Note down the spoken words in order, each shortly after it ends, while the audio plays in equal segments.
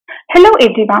Hello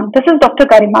everyone, this is Dr.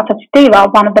 Garima,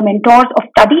 one of the mentors of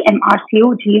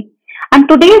StudyMEDIC, and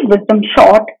today's wisdom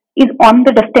short is on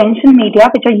the distension media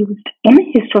which are used in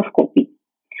hysteroscopy.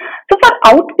 So for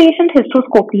outpatient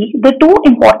hysteroscopy, the two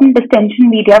important distension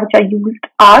media which are used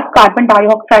are carbon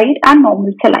dioxide and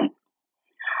normal saline.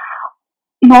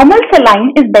 Normal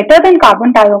saline is better than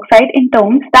carbon dioxide in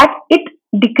terms that it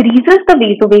decreases the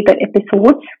vasovagal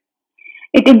episodes,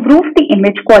 it improves the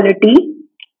image quality,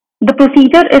 the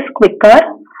procedure is quicker.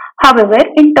 However,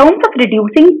 in terms of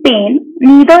reducing pain,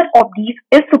 neither of these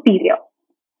is superior.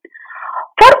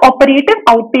 For operative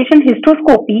outpatient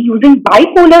hysteroscopy using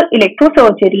bipolar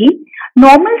electrosurgery,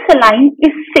 normal saline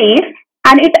is safe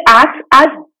and it acts as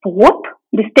both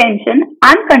distension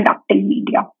and conducting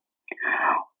media.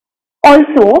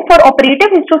 Also, for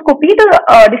operative hysteroscopy,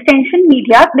 the distension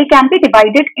media, they can be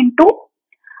divided into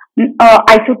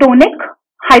isotonic,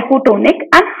 hypotonic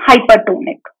and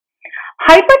hypertonic.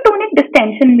 Hypertonic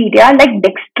distension media like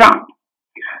dextran.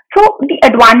 So the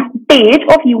advantage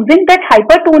of using that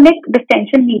hypertonic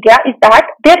distension media is that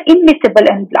they are immiscible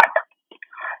in blood.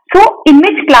 So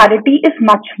image clarity is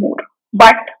much more.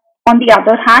 But on the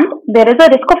other hand, there is a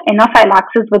risk of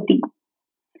anaphylaxis with these.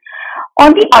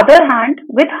 On the other hand,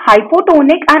 with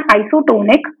hypotonic and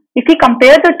isotonic, if we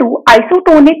compare the two,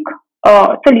 isotonic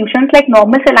solutions like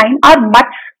normal saline are much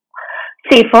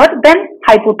safer than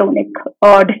hypotonic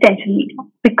distension media,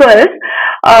 because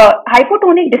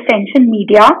hypotonic distension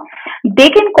media, they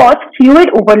can cause fluid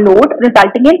overload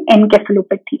resulting in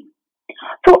encephalopathy.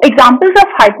 So examples of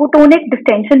hypotonic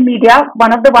distension media,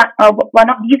 one of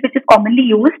these which is commonly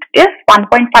used is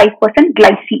 1.5%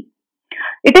 glycine.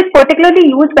 It is particularly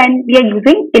used when we are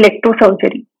using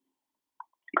electrosurgery.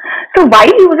 So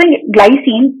while using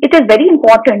glycine, it is very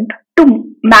important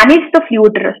to manage the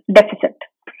fluid deficit.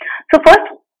 So first,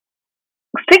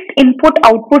 strict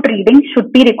input-output reading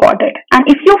should be recorded. And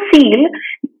if you feel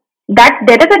that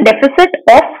there is a deficit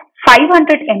of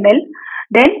 500 ml,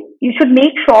 then you should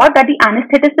make sure that the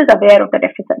anesthetist is aware of the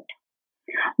deficit.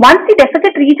 Once the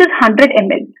deficit reaches 100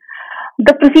 ml,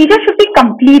 the procedure should be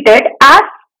completed as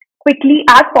quickly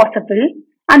as possible,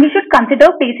 and you should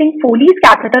consider placing Foley's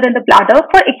catheter in the bladder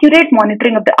for accurate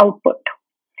monitoring of the output.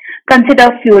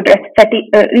 Consider fluid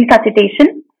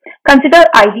resuscitation. Consider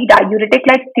IV diuretic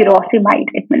like furosemide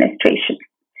administration.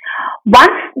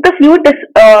 Once the fluid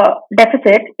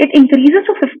deficit it increases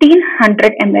to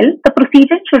 1500 ml, the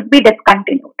procedure should be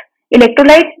discontinued.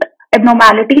 Electrolyte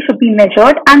abnormality should be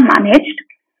measured and managed.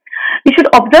 We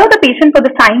should observe the patient for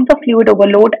the signs of fluid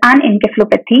overload and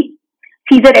encephalopathy,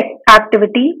 seizure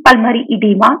activity, pulmonary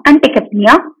edema, and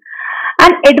tachypnea,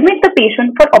 and admit the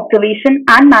patient for observation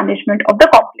and management of the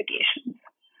complications.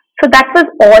 So that was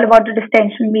all about the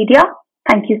distension media.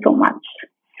 Thank you so much.